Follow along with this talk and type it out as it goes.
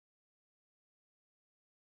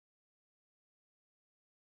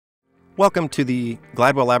Welcome to the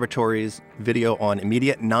Gladwell Laboratories video on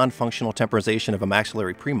immediate non-functional temporization of a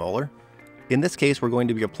maxillary premolar. In this case, we're going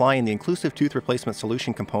to be applying the inclusive tooth replacement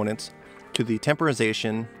solution components to the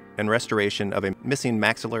temporization and restoration of a missing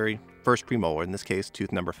maxillary first premolar, in this case,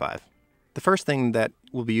 tooth number 5. The first thing that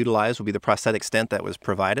will be utilized will be the prosthetic stent that was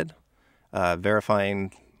provided,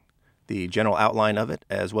 verifying the general outline of it.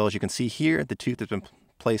 As well as you can see here, the tooth has been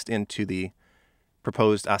placed into the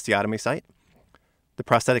proposed osteotomy site. The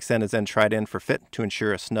prosthetic stent is then tried in for fit to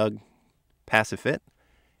ensure a snug, passive fit,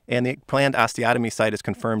 and the planned osteotomy site is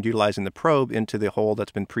confirmed utilizing the probe into the hole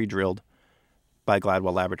that's been pre-drilled by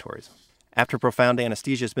Gladwell Laboratories. After profound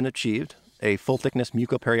anesthesia has been achieved, a full-thickness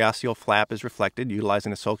mucoperiosteal flap is reflected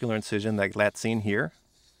utilizing a sulcular incision like that's seen here,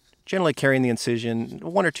 generally carrying the incision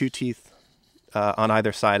 1 or 2 teeth on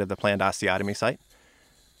either side of the planned osteotomy site.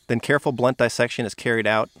 Then careful blunt dissection is carried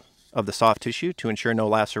out of the soft tissue to ensure no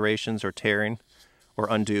lacerations or tearing or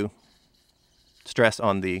undue stress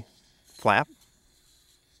on the flap,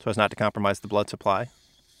 so as not to compromise the blood supply.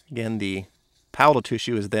 Again, the palatal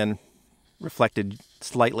tissue is then reflected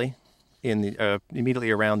slightly in the immediately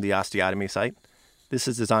around the osteotomy site. This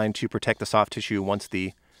is designed to protect the soft tissue once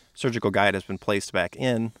the surgical guide has been placed back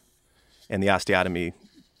in and the osteotomy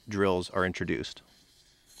drills are introduced.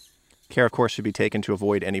 Care, of course, should be taken to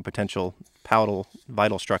avoid any potential palatal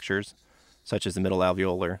vital structures, such as the middle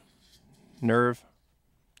alveolar nerve,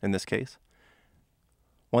 in this case.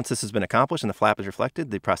 Once this has been accomplished and the flap is reflected,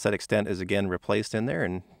 the prosthetic stent is again replaced in there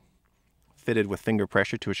and fitted with finger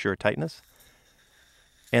pressure to assure tightness.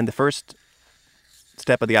 And the first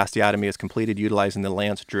step of the osteotomy is completed utilizing the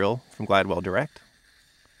lance drill from Gladwell Direct.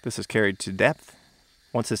 This is carried to depth.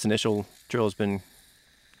 Once this initial drill has been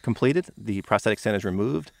completed, the prosthetic stent is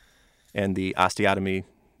removed and the osteotomy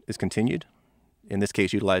is continued, in this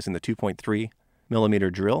case utilizing the 2.3 millimeter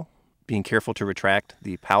drill, being careful to retract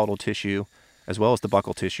the palatal tissue as well as the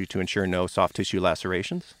buccal tissue to ensure no soft tissue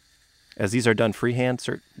lacerations. As these are done freehand,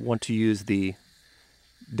 want to use the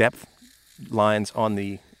depth lines on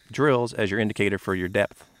the drills as your indicator for your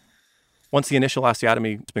depth. Once the initial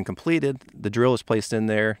osteotomy has been completed, the drill is placed in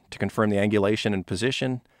there to confirm the angulation and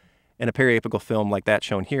position, and a periapical film like that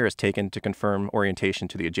shown here is taken to confirm orientation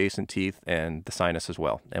to the adjacent teeth and the sinus as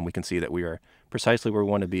well. And we can see that we are precisely where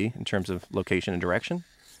we want to be in terms of location and direction.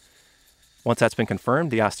 Once that's been confirmed,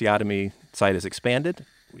 the osteotomy site is expanded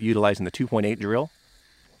utilizing the 2.8 drill.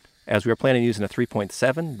 As we are planning on using a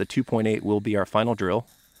 3.7, the 2.8 will be our final drill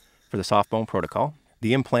for the soft bone protocol.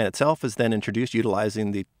 The implant itself is then introduced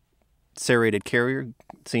utilizing the serrated carrier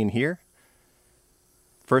seen here.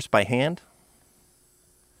 First by hand,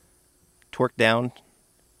 torque down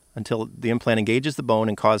until the implant engages the bone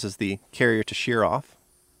and causes the carrier to shear off.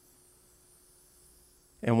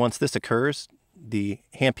 And once this occurs, the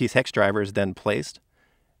handpiece hex driver is then placed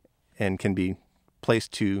and can be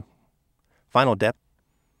placed to final depth.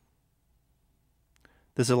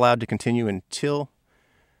 This is allowed to continue until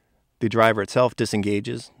the driver itself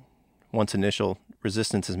disengages once initial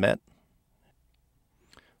resistance is met.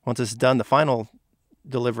 Once this is done, the final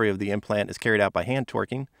delivery of the implant is carried out by hand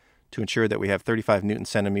torquing to ensure that we have 35 Newton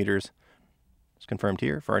centimeters, as confirmed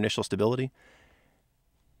here, for our initial stability.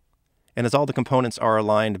 And as all the components are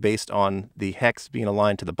aligned based on the hex being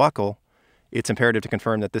aligned to the buccal, it's imperative to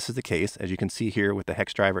confirm that this is the case. As you can see here with the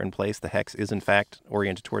hex driver in place, the hex is in fact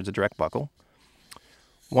oriented towards the direct buccal.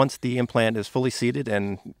 Once the implant is fully seated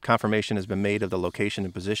and confirmation has been made of the location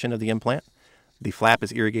and position of the implant, the flap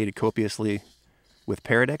is irrigated copiously with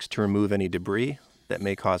Paradex to remove any debris that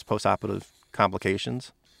may cause postoperative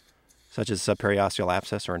complications, such as subperiosteal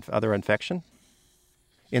abscess or other infection.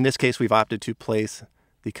 In this case, we've opted to place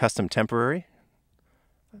the custom temporary,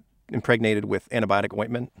 impregnated with antibiotic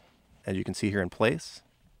ointment, as you can see here in place.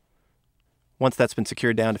 Once that's been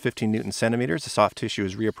secured down to 15 Newton centimeters, the soft tissue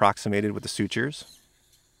is reapproximated with the sutures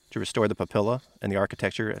to restore the papilla and the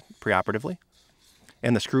architecture preoperatively.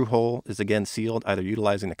 And the screw hole is again sealed, either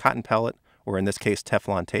utilizing a cotton pellet or in this case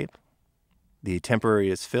Teflon tape. The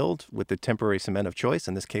temporary is filled with the temporary cement of choice,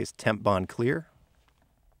 in this case Temp Bond Clear.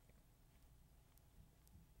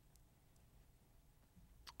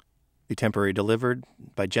 The temporary delivered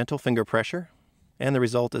by gentle finger pressure, and the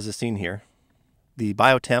result is as seen here. The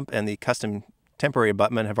BioTemp and the custom temporary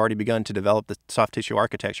abutment have already begun to develop the soft tissue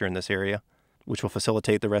architecture in this area, which will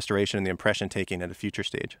facilitate the restoration and the impression taking at a future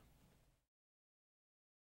stage.